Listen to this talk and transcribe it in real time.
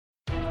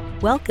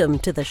Welcome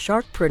to the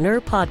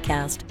Sharkpreneur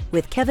Podcast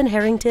with Kevin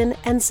Harrington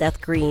and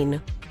Seth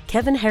Green.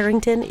 Kevin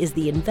Harrington is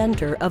the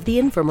inventor of the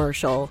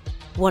infomercial,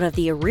 one of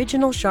the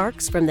original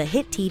sharks from the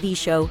hit TV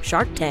show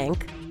Shark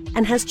Tank,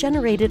 and has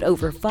generated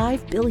over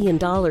 $5 billion in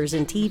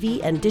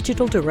TV and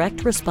digital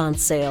direct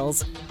response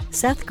sales.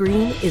 Seth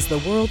Green is the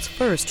world's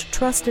first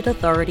trusted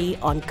authority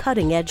on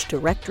cutting-edge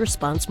direct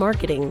response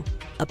marketing,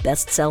 a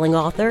best-selling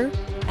author,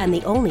 and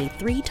the only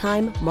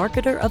 3-time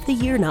Marketer of the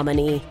Year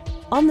nominee.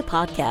 On the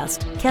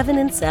podcast, Kevin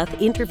and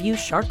Seth interview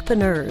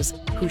sharkpreneurs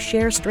who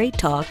share straight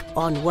talk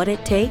on what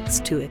it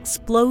takes to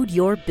explode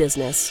your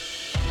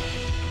business.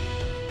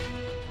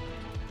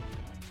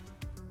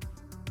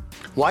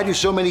 Why do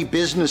so many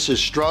businesses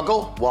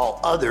struggle while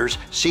others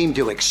seem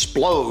to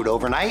explode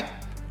overnight?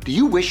 Do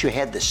you wish you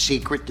had the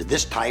secret to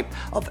this type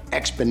of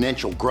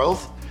exponential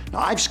growth?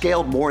 Now, I've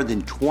scaled more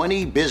than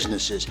 20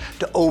 businesses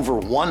to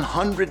over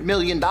 $100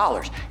 million,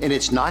 and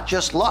it's not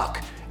just luck.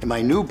 In my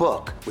new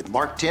book with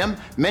Mark Timm,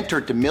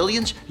 Mentor to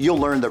Millions, you'll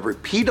learn the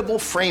repeatable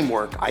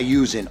framework I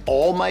use in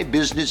all my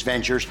business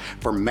ventures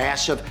for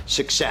massive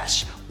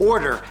success.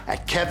 Order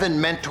at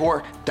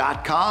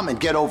kevinmentor.com and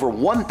get over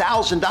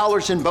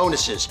 $1,000 in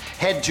bonuses.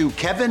 Head to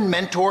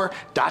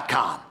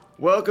kevinmentor.com.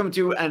 Welcome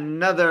to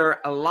another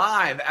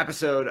live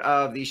episode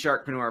of the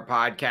Sharkpreneur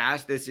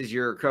Podcast. This is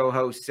your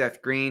co-host,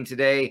 Seth Green.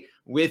 Today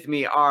with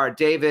me are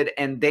David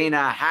and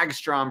Dana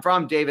Hagstrom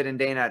from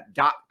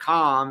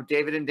davidanddana.com.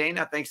 David and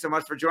Dana, thanks so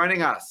much for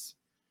joining us.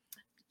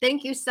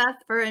 Thank you,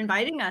 Seth, for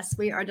inviting us.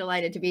 We are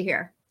delighted to be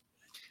here.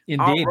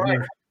 Indeed. All right.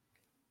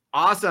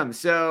 Awesome.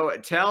 So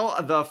tell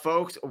the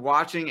folks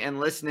watching and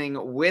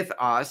listening with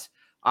us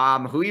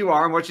who you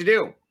are and what you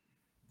do.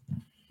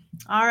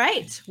 All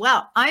right.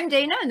 Well, I'm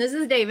Dana and this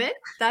is David.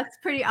 That's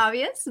pretty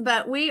obvious,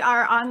 but we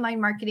are online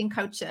marketing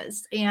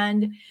coaches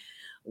and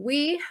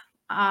we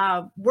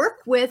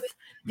work with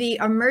the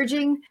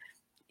emerging,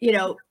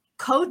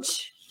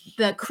 coach,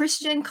 the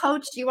Christian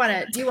coach. Do you want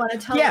to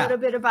tell a little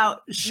bit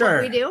about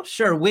what we do?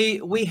 Sure.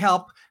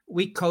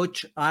 We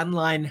coach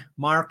online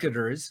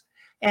marketers,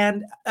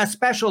 and a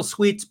special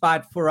sweet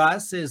spot for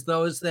us is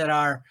those that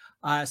are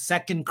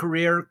second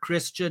career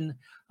Christian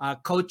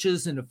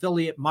coaches and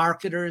affiliate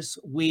marketers.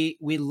 We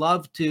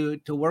love to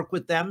work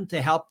with them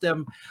to help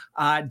them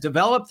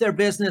develop their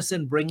business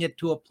and bring it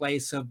to a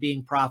place of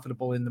being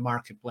profitable in the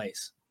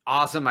marketplace.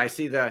 Awesome. I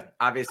see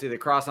obviously the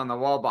cross on the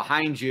wall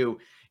behind you.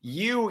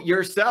 You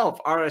yourself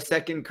are a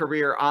second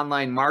career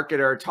online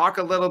marketer. Talk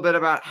a little bit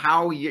about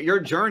how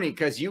your journey,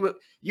 because you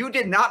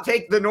did not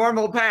take the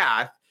normal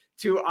path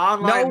to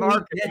online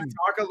marketing.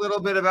 Talk a little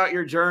bit about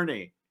your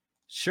journey.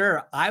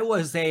 Sure. I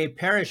was a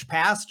parish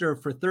pastor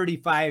for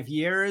 35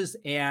 years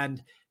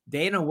and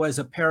Dana was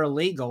a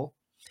paralegal.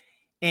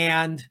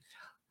 And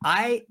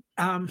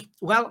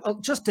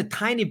just a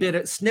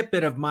tiny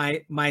snippet of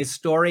my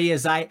story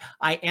is I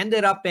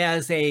ended up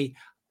as a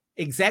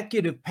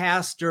executive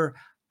pastor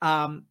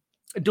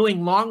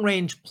doing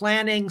long-range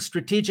planning,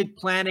 strategic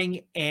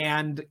planning,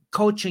 and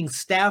coaching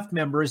staff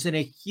members in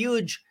a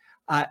huge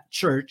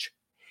church,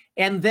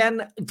 and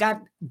then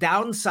got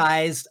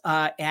downsized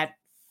at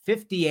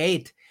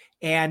 58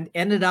 and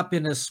ended up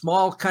in a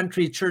small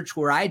country church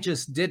where I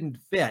just didn't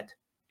fit.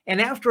 And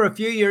after a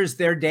few years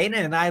there, Dana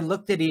and I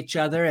looked at each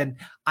other, and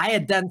I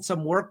had done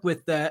some work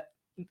with the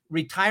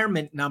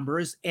retirement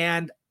numbers.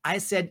 And I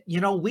said,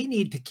 we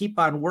need to keep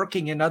on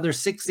working another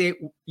 6-8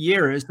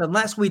 years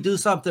unless we do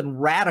something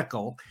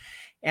radical.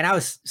 And I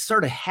was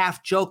sort of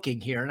half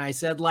joking here. And I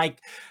said,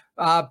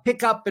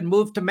 pick up and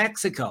move to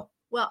Mexico.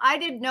 Well, I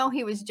didn't know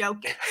he was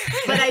joking,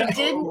 but I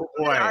did.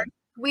 Our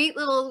sweet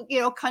little,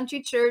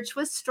 country church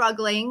was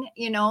struggling,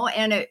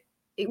 and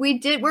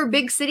we're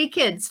big city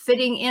kids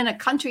fitting in a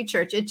country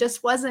church. It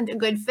just wasn't a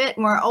good fit.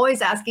 And we're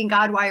always asking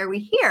God, why are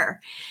we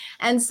here?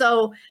 And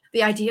so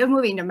the idea of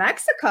moving to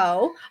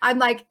Mexico, I'm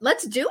like,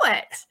 let's do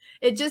it.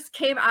 It just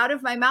came out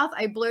of my mouth.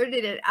 I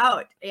blurted it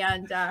out.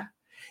 And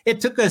it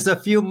took us a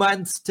few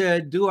months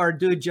to do our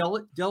due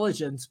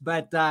diligence,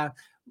 but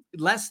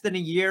less than a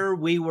year,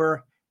 we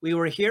were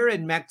here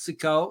in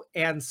Mexico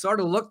and sort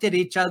of looked at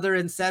each other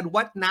and said,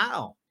 what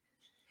now?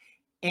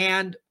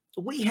 And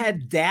we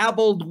had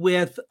dabbled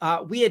with,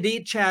 we had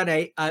each had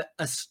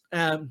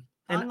an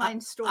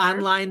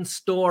online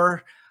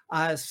store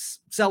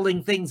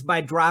selling things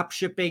by drop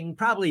shipping,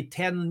 probably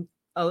 10,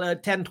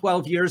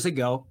 12 years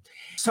ago.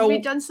 So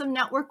we've done some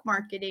network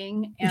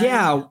marketing.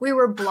 And we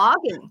were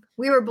blogging.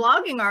 We were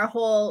blogging our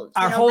whole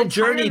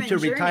journey to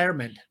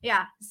retirement.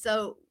 Yeah.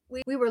 So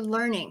we were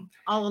learning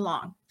all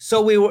along.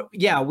 So we were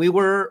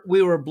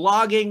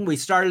blogging. We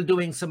started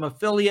doing some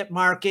affiliate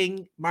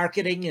marketing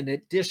in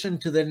addition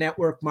to the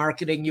network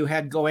marketing you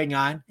had going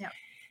on. Yeah.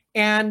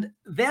 And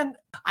then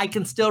I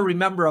can still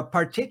remember a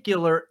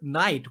particular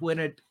night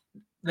when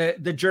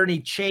the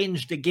journey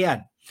changed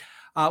again.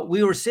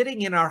 We were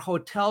sitting in our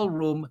hotel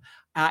room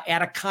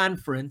at a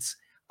conference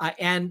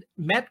and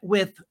met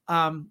with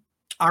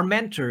our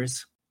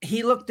mentors.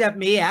 He looked at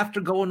me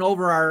after going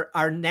over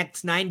our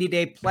next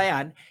 90-day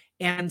plan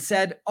and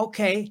said,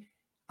 okay,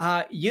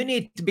 you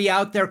need to be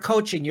out there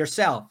coaching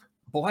yourself.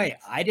 boy,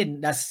 I didn't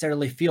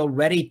necessarily feel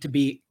ready to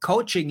be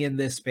coaching in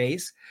this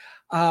space.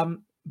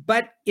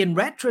 But in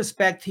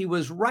retrospect, he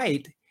was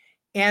right.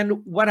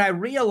 And what I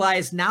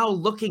realized now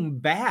looking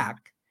back,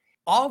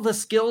 all the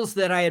skills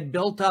that I had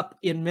built up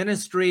in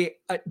ministry,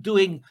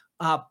 doing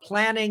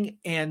planning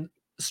and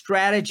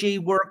strategy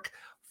work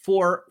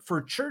for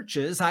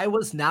churches, I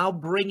was now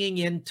bringing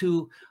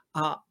into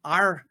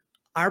our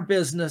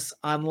business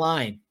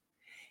online.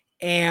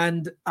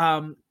 And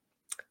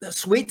the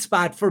sweet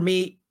spot for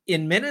me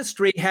in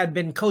ministry had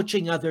been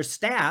coaching other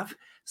staff.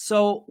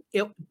 So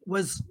it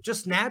was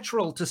just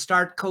natural to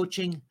start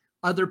coaching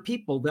other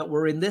people that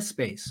were in this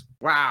space.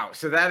 Wow.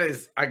 So that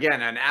is,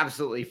 again, an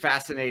absolutely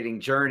fascinating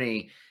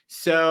journey.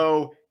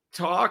 So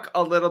talk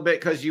a little bit,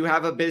 because you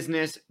have a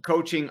business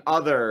coaching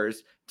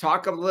others.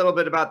 Talk a little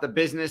bit about the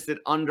business that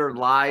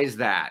underlies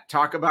that.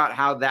 Talk about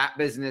how that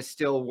business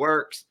still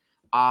works,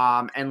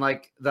 and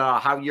like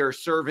how you're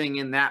serving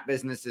in that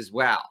business as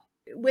well.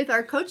 With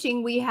our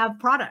coaching, we have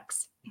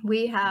products.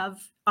 We have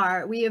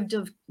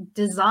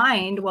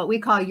designed what we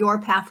call Your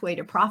Pathway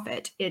to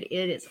Profit.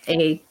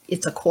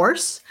 It's a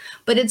course,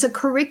 but it's a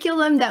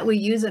curriculum that we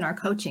use in our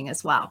coaching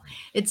as well.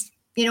 It's,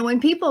 when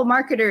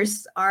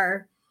marketers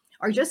are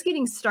just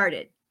getting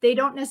started, they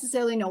don't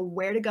necessarily know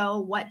where to go,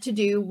 what to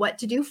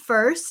do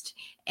first.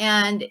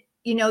 And,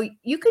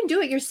 you can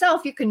do it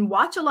yourself. You can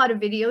watch a lot of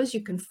videos.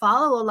 You can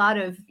follow a lot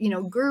of,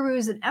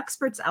 gurus and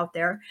experts out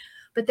there,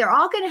 but they're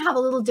all going to have a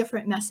little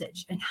different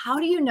message. And how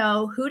do you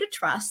know who to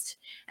trust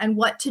and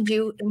what to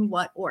do in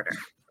what order?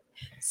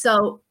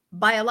 So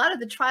by a lot of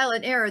the trial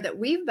and error that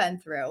we've been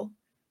through,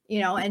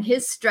 and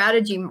his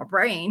strategy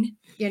brain,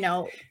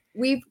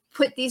 we've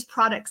put these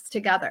products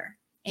together.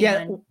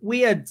 And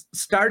we had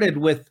started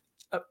with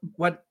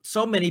what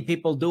so many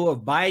people do,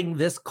 of buying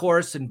this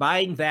course and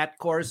buying that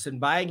course and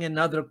buying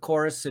another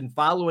course and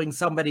following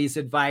somebody's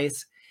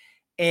advice.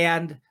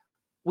 And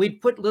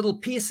we'd put little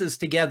pieces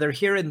together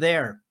here and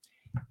there.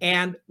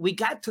 And we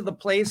got to the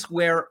place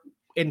where,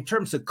 in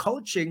terms of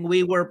coaching,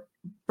 we were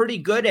pretty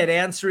good at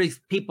answering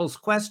people's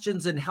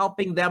questions and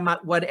helping them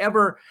at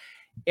whatever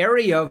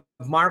area of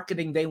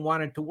marketing they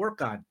wanted to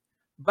work on.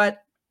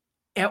 But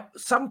at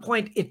some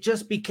point, it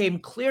just became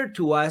clear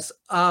to us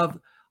of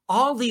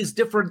all these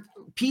different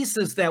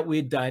pieces that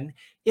we'd done.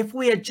 If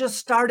we had just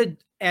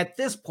started at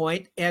this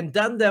point and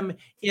done them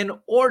in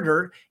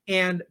order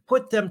and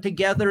put them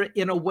together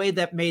in a way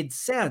that made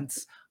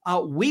sense,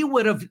 we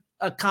would have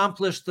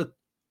accomplished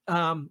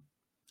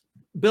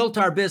built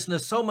our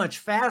business so much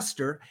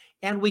faster,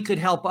 and we could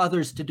help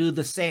others to do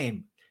the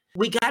same.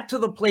 We got to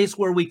the place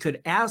where we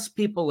could ask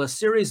people a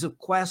series of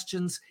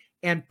questions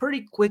and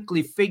pretty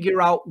quickly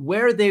figure out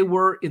where they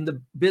were in the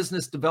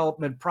business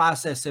development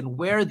process and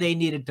where they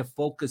needed to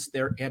focus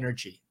their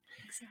energy.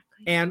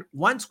 Exactly. And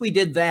once we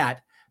did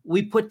that,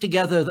 we put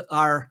together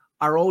our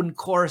own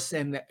course,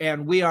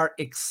 and we are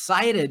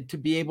excited to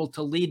be able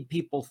to lead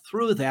people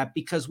through that,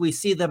 because we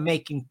see them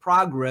making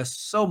progress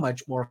so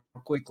much more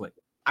quickly.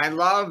 I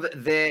love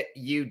that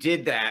you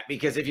did that,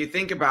 because if you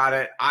think about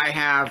it, I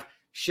have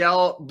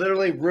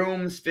literally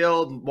rooms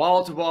filled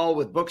wall to wall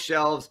with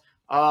bookshelves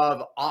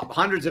of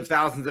hundreds of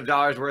thousands of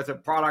dollars worth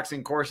of products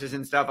and courses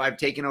and stuff I've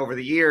taken over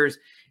the years.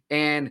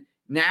 And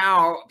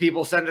now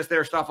people send us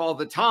their stuff all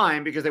the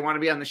time because they want to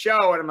be on the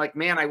show. And I'm like,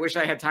 man, I wish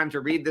I had time to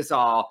read this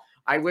all.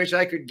 I wish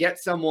I could get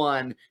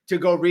someone to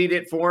go read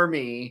it for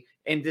me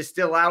and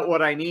distill out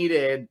what I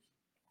needed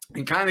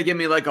and kind of give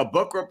me like a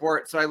book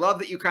report. So I love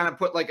that you kind of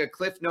put like a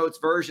Cliff Notes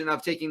version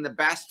of taking the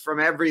best from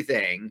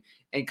everything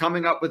and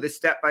coming up with a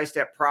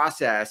step-by-step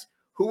process.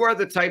 Who are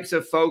the types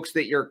of folks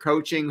that you're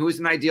coaching? Who's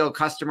an ideal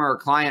customer or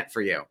client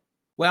for you?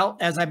 Well,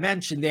 as I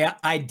mentioned, the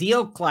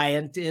ideal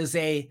client is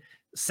a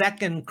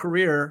second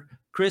career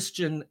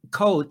Christian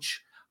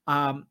coach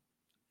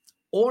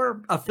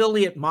or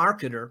affiliate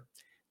marketer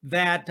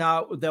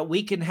that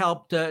we can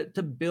help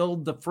to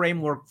build the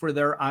framework for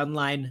their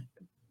online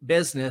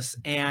business.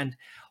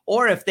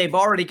 Or if they've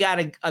already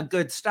got a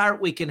good start,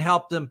 we can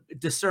help them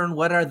discern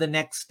what are the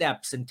next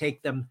steps and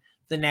take them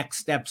the next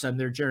steps on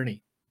their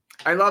journey.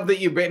 I love that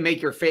you make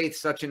your faith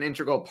such an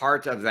integral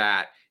part of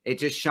that. It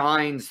just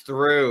shines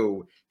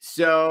through.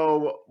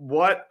 So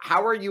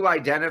how are you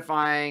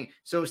identifying?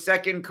 So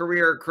second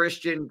career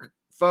Christian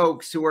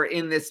folks who are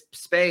in this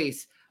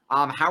space,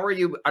 how are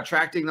you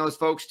attracting those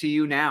folks to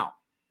you now?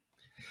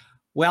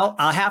 Well,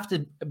 I'll have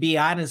to be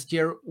honest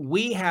here.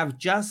 We have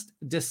just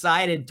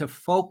decided to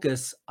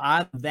focus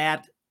on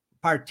that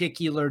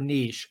particular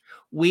niche.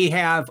 We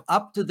have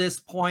up to this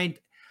point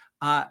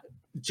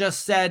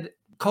just said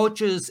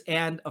coaches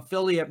and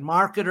affiliate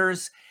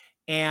marketers,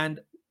 and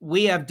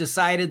we have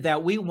decided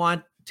that we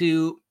want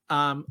to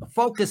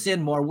focus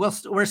in more.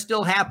 We're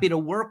still happy to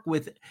work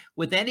with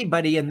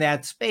anybody in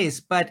that space,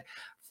 but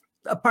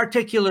a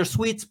particular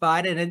sweet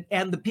spot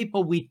and the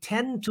people we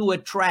tend to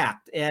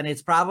attract, and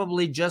it's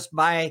probably just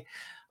by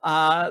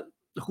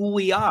who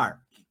we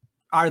are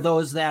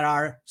those that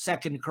are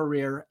second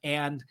career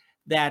and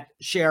that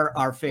share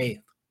our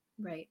faith.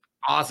 Right.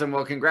 Awesome.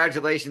 Well,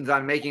 congratulations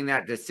on making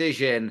that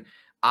decision.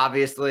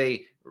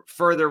 Obviously,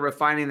 further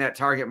refining that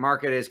target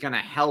market is going to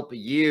help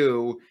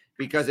you,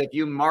 because if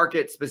you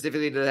market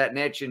specifically to that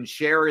niche and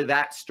share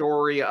that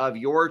story of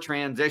your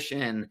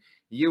transition,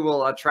 you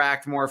will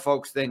attract more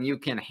folks than you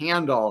can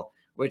handle,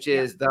 which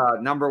is the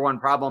number one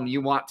problem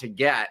you want to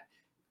get.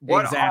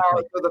 What are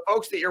so the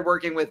folks that you're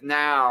working with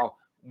now,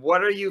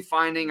 what are you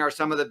finding are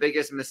some of the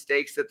biggest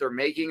mistakes that they're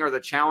making or the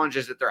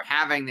challenges that they're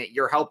having that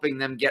you're helping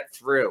them get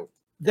through?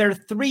 There are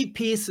three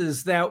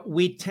pieces that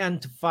we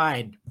tend to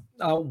find.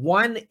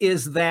 One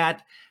is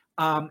that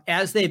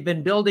as they've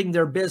been building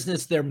their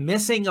business, they're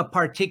missing a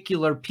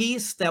particular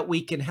piece that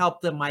we can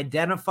help them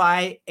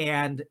identify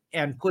and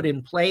put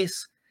in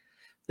place.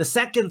 The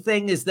second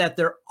thing is that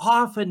they're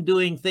often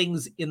doing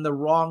things in the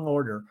wrong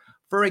order.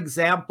 For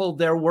example,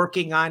 they're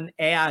working on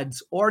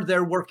ads or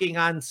they're working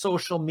on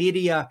social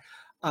media,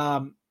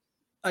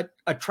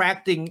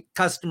 attracting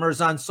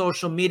customers on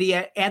social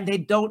media, and they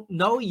don't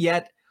know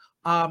yet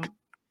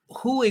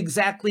who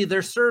exactly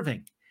they're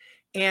serving.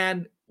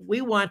 And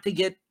we want to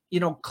get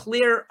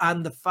clear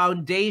on the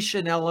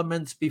foundation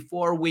elements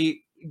before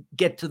we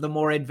get to the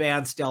more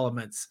advanced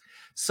elements.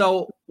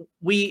 So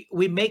we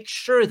make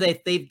sure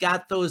that they've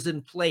got those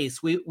in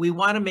place. We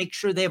want to make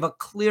sure they have a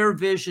clear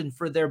vision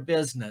for their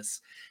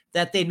business,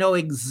 that they know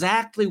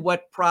exactly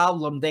what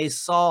problem they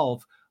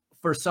solve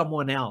for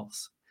someone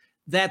else,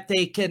 that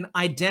they can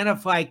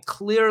identify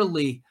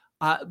clearly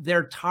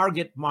their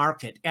target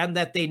market, and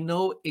that they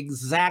know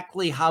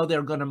exactly how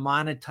they're going to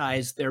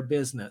monetize their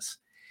business.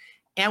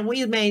 And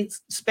we may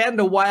spend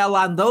a while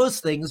on those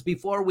things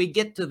before we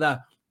get to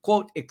the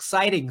quote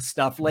exciting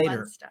stuff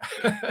later.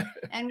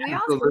 And we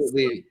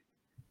Absolutely.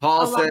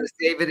 Paul says,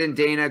 David and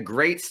Dana,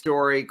 great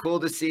story. Cool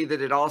to see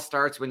that it all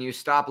starts when you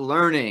stop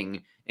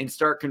learning and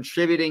start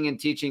contributing and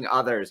teaching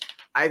others.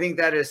 I think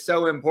that is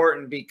so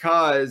important,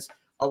 because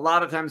a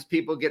lot of times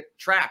people get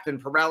trapped in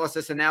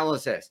paralysis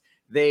analysis.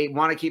 They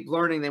want to keep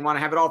learning. They want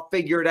to have it all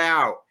figured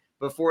out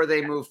before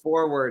they move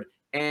forward.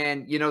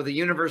 And, the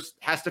universe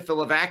has to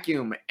fill a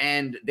vacuum,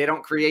 and they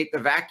don't create the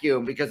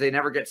vacuum because they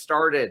never get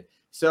started.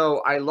 So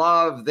I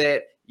love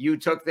that you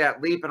took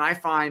that leap. And I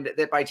find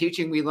that by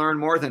teaching, we learn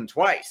more than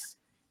twice.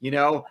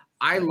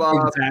 I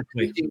love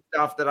teaching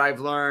stuff that I've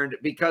learned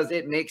because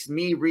it makes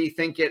me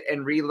rethink it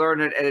and relearn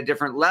it at a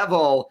different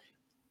level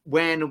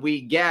when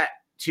we get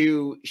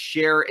to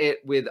share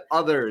it with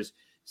others.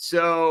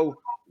 So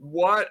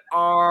what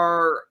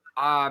are,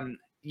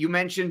 you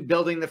mentioned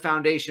building the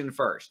foundation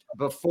first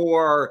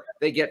before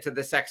they get to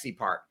the sexy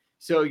part.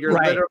 So you're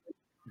literally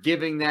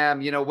giving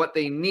them, what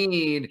they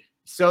need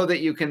so that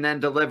you can then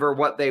deliver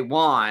what they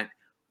want.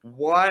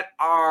 What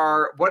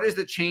is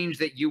the change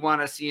that you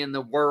want to see in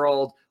the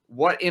world?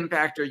 What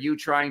impact are you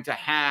trying to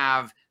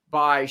have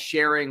by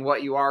sharing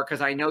what you are? Because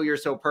I know you're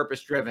so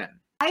purpose-driven.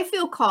 I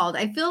feel called.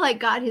 I feel like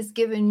God has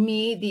given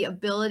me the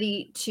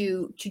ability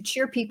to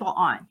cheer people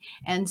on.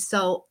 And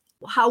so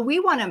how we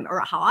want to,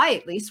 or how I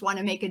at least want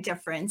to make a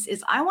difference,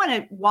 is I want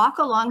to walk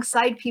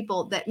alongside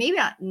people that maybe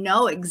not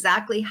know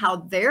exactly how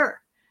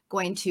they're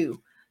going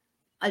to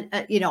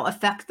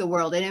affect the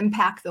world and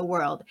impact the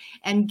world,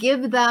 and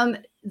give them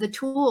the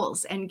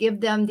tools and give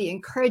them the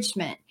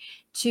encouragement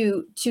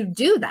to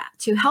do that,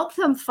 to help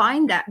them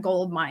find that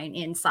gold mine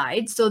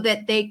inside so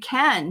that they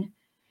can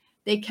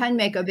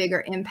make a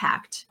bigger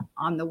impact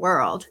on the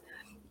world.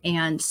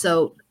 And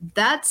so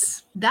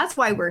that's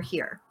why we're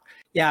here.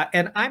 Yeah.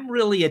 And I'm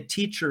really a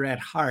teacher at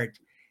heart.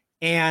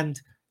 And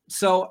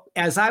so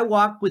as I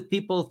walk with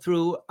people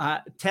through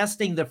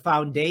testing the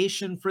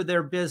foundation for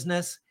their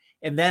business,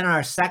 and then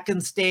our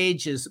second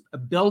stage is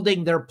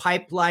building their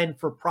pipeline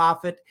for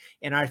profit,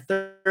 and our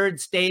third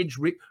stage,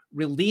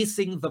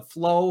 releasing the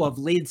flow of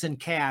leads and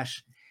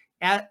cash.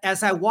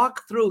 As I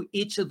walk through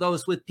each of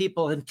those with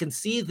people and can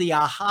see the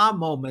aha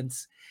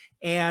moments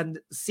and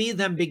see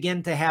them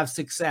begin to have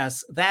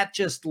success, that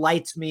just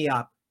lights me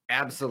up.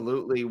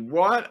 Absolutely.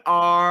 What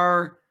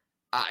are,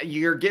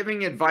 you're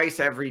giving advice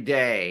every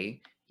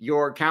day,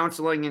 you're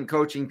counseling and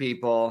coaching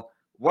people.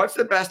 What's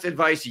the best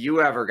advice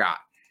you ever got?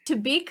 To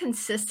be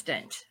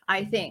consistent,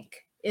 I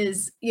think,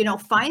 is,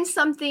 find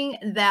something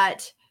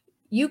that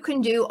you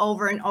can do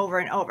over and over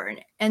and over.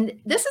 And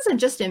this isn't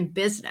just in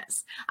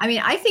business. I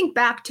mean, I think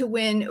back to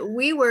when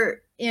we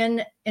were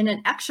in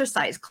an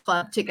exercise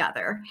club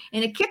together,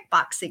 in a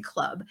kickboxing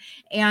club,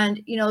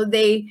 and,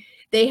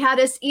 they had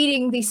us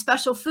eating these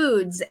special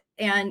foods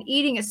and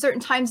eating at certain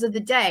times of the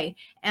day.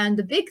 And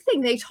the big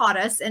thing they taught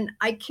us, and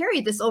I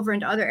carried this over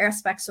into other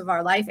aspects of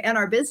our life and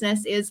our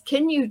business, is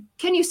can you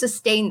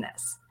sustain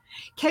this?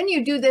 Can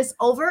you do this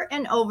over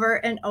and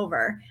over and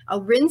over, a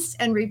rinse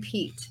and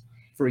repeat?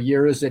 For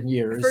years and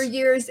years. For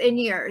years and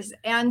years.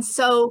 And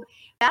so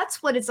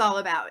that's what it's all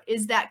about,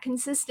 is that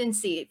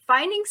consistency,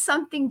 finding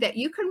something that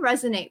you can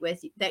resonate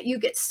with, that you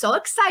get so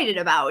excited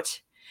about,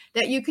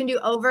 that you can do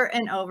over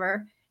and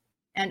over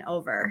and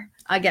over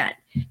again.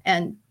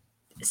 And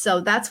so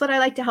that's what I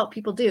like to help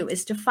people do,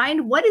 is to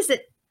find what is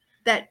it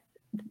that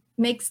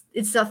makes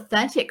it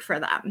authentic for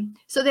them,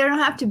 so they don't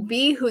have to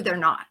be who they're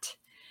not.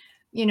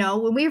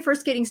 When we were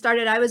first getting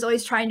started, I was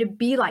always trying to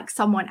be like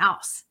someone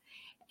else.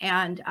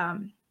 And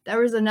there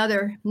was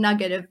another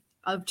nugget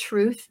of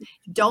truth.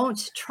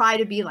 Don't try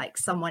to be like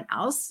someone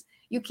else.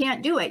 You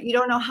can't do it. You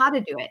don't know how to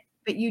do it,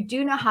 but you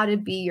do know how to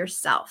be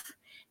yourself.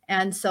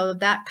 And so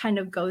that kind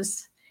of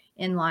goes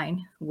in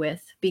line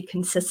with be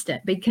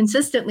consistent, be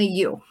consistently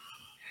you.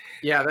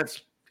 Yeah,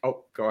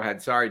 go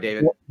ahead. Sorry,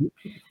 David.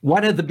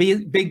 One of the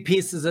big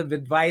pieces of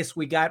advice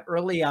we got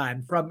early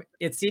on from,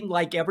 it seemed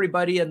like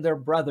everybody and their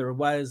brother,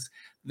 was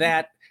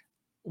that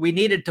we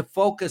needed to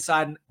focus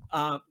on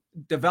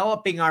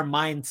developing our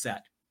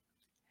mindset.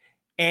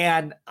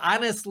 And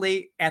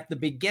honestly, at the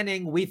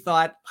beginning, we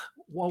thought,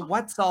 well,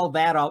 what's all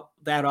that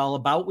all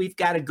about? We've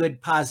got a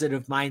good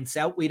positive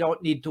mindset. We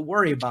don't need to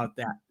worry about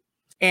that.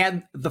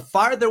 And the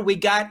farther we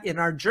got in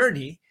our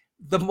journey,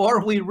 the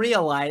more we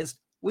realized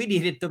we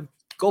needed to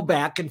go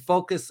back and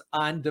focus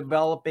on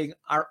developing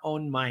our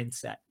own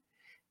mindset.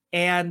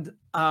 And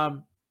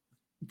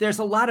there's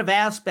a lot of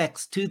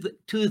aspects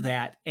to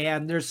that.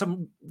 And there's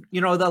some, a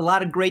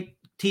lot of great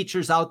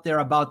teachers out there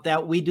about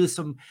that. We do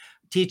some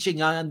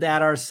teaching on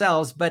that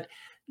ourselves. But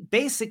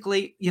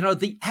basically,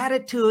 the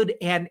attitude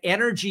and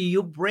energy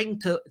you bring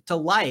to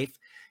life,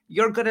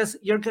 you're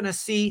gonna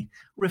see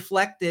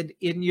reflected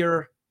in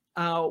your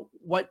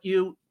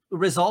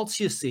results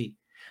you see.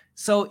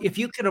 So if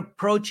you can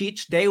approach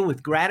each day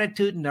with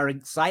gratitude and are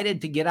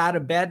excited to get out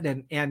of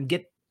bed and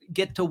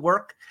get to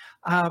work,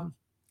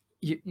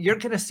 you're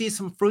going to see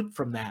some fruit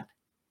from that.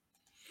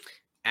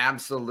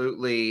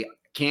 Absolutely.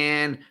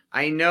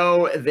 I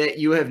know that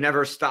you have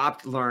never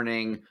stopped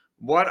learning.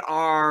 What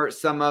are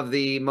some of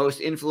the most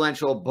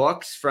influential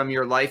books from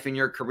your life and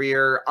your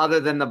career, other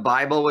than the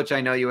Bible, which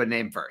I know you would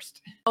name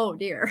first? Oh,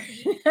 dear.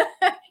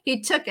 He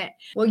took it.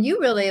 Well, you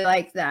really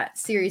like that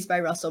series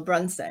by Russell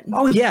Brunson.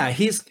 Oh, yeah.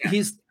 His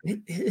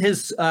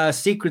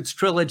Secrets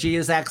trilogy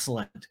is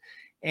excellent.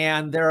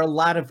 And there are a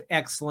lot of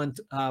excellent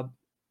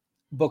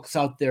books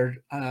out there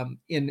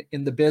in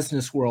the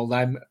business world.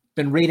 I've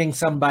been reading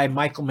some by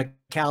Michael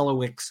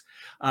Michalowicz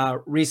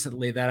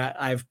recently that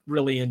I've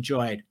really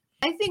enjoyed.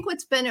 I think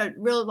what's been a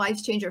real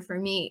life changer for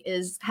me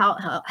is Hal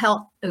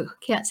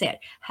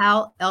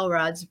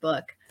Elrod's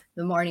book,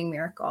 The Morning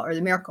Miracle, or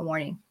The Miracle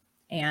Morning,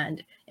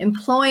 and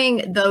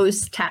employing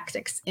those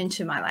tactics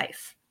into my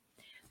life.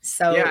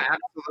 So yeah,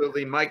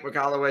 absolutely. Mike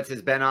Michalowicz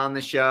has been on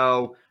the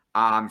show,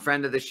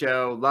 friend of the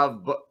show.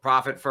 Love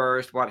Profit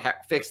First,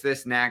 Fix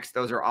This Next.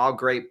 Those are all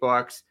great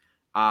books.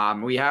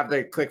 We have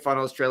the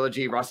ClickFunnels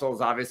trilogy. Russell's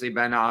obviously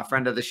been a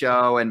friend of the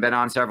show and been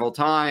on several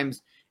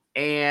times.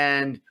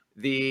 And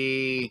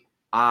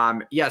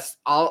yes,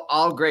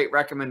 all great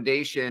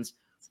recommendations.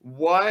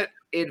 What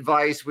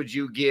advice would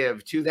you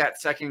give to that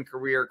second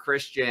career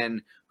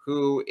Christian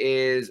who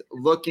is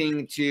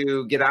looking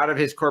to get out of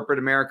his corporate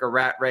America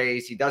rat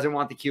race? He doesn't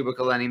want the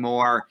cubicle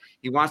anymore.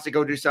 He wants to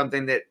go do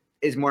something that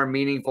is more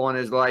meaningful in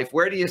his life.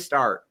 Where do you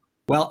start?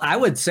 Well, I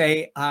would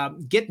say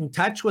get in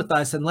touch with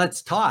us and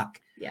let's talk.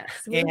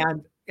 Yes.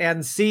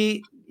 And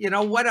see,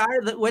 what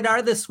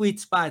are the sweet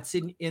spots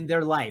in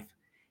their life,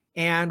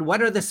 and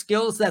what are the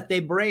skills that they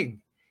bring,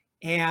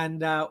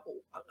 and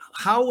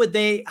how would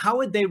they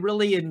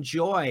really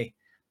enjoy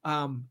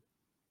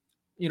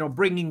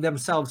bringing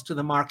themselves to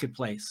the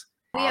marketplace.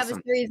 We have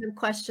a series of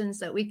questions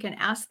that we can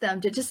ask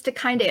them to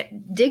kind of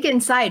dig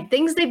inside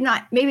things they've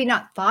maybe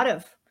not thought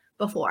of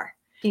before.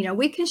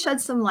 We can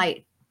shed some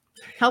light,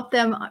 help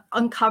them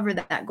uncover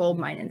that gold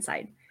mine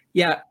inside.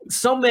 Yeah,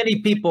 so many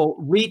people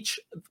reach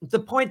the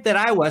point that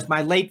I was,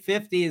 my late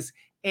 50s,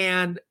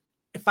 and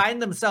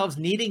find themselves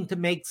needing to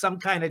make some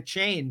kind of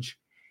change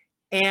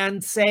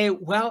and say,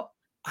 well,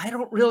 I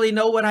don't really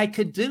know what I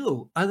could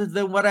do other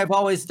than what I've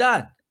always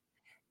done.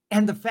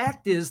 And the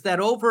fact is that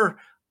over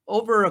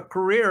a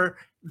career,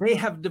 they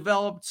have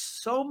developed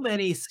so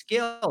many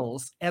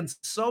skills and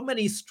so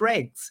many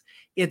strengths.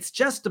 It's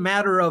just a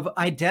matter of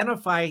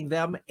identifying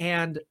them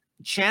and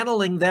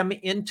channeling them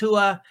into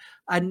a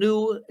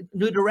new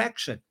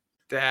direction.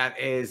 That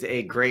is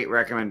a great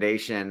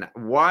recommendation.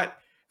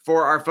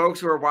 For our folks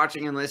who are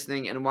watching and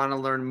listening and want to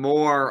learn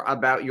more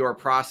about your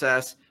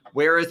process,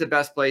 where is the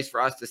best place for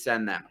us to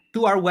send them?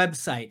 To our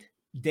website,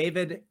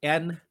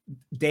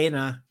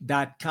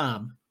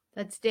 davidndana.com.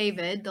 That's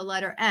David, the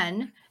letter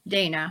N,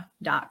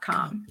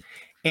 Dana.com.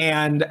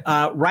 And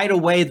right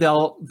away,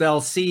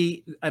 they'll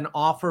see an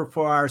offer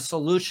for our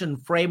solution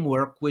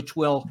framework, which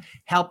will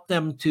help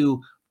them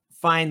to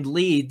find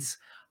leads.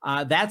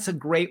 That's a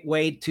great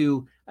way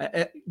to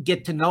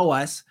get to know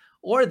us.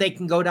 Or they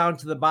can go down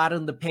to the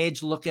bottom of the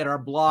page, look at our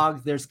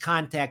blog. There's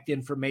contact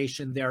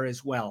information there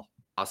as well.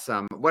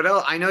 Awesome. What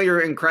else? I know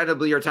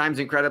your time's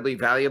incredibly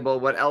valuable.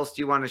 What else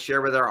do you want to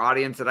share with our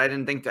audience that I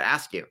didn't think to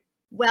ask you?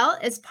 Well,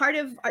 as part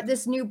of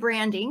this new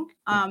branding,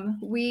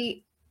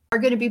 we are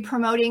going to be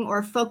promoting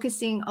or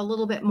focusing a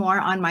little bit more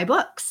on my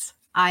books.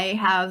 I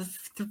have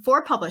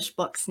 4 published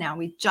books now.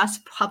 We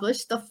just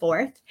published the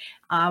 4th.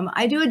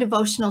 I do a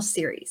devotional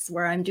series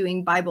where I'm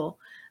doing Bible.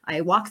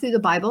 I walk through the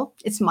Bible.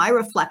 It's my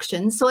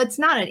reflection. So it's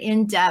not an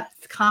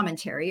in-depth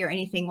commentary or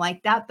anything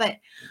like that, but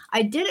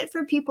I did it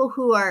for people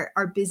who are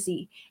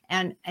busy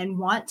and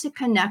want to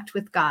connect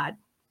with God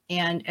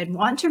and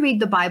want to read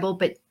the Bible,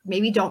 but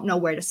maybe don't know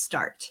where to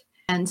start.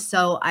 And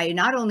so I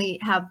not only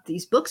have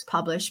these books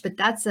published, but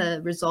that's a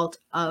result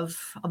of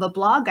a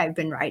blog I've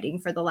been writing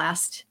for the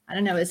last, I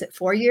don't know, is it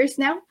 4 years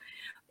now?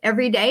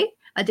 Every day,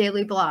 a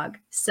daily blog.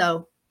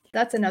 So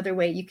that's another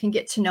way you can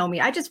get to know me.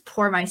 I just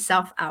pour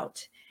myself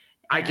out.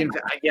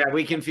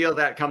 We can feel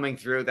that coming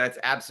through. That's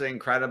absolutely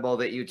incredible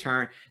that you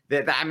turn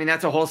that. I mean,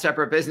 that's a whole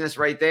separate business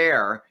right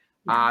there.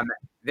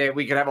 That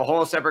we could have a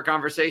whole separate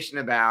conversation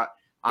about.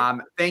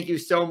 Thank you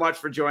so much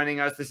for joining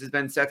us. This has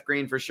been Seth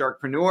Green for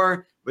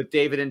Sharkpreneur with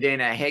David and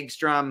Dana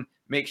Hagstrom.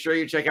 Make sure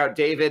you check out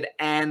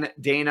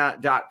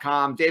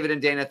davidanddana.com. David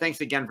and Dana,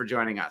 thanks again for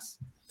joining us.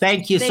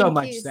 Thank you so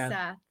much,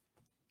 Seth.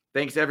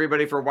 Thanks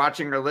everybody for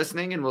watching or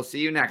listening, and we'll see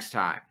you next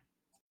time.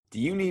 Do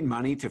you need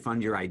money to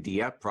fund your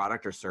idea,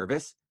 product, or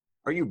service?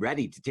 Are you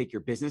ready to take your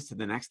business to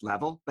the next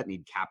level, but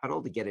need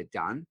capital to get it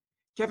done?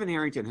 Kevin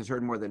Harrington has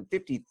heard more than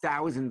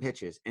 50,000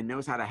 pitches and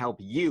knows how to help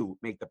you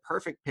make the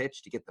perfect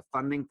pitch to get the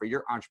funding for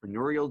your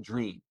entrepreneurial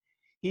dream.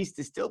 He's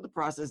distilled the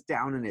process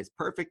down in his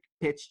perfect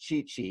pitch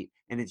cheat sheet,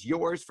 and it's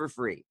yours for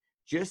free.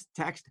 Just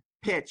text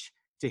PITCH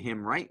to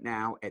him right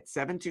now at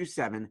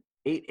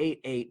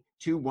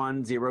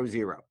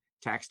 727-888-2100.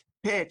 Text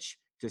PITCH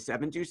to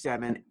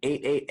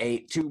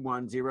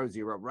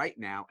 727-888-2100 right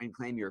now and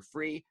claim your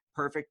free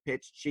perfect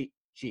pitch cheat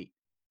sheet.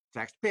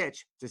 Text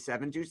PITCH to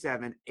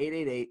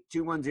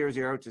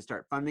 727-888-2100 to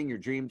start funding your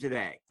dream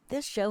today.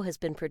 This show has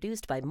been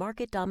produced by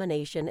Market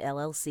Domination,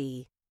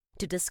 LLC.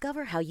 To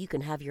discover how you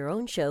can have your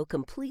own show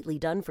completely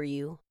done for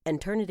you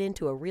and turn it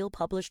into a real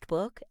published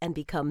book and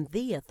become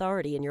the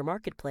authority in your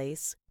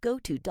marketplace, go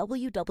to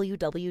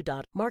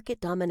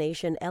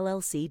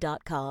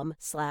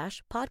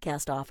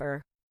www.marketdominationllc.com/podcast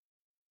offer.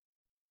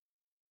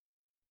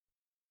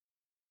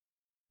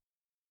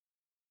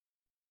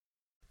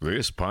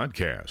 This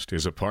podcast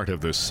is a part of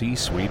the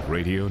C-Suite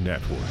Radio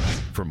Network.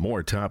 For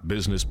more top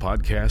business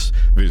podcasts,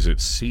 visit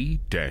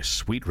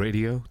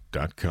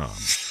c-suiteradio.com.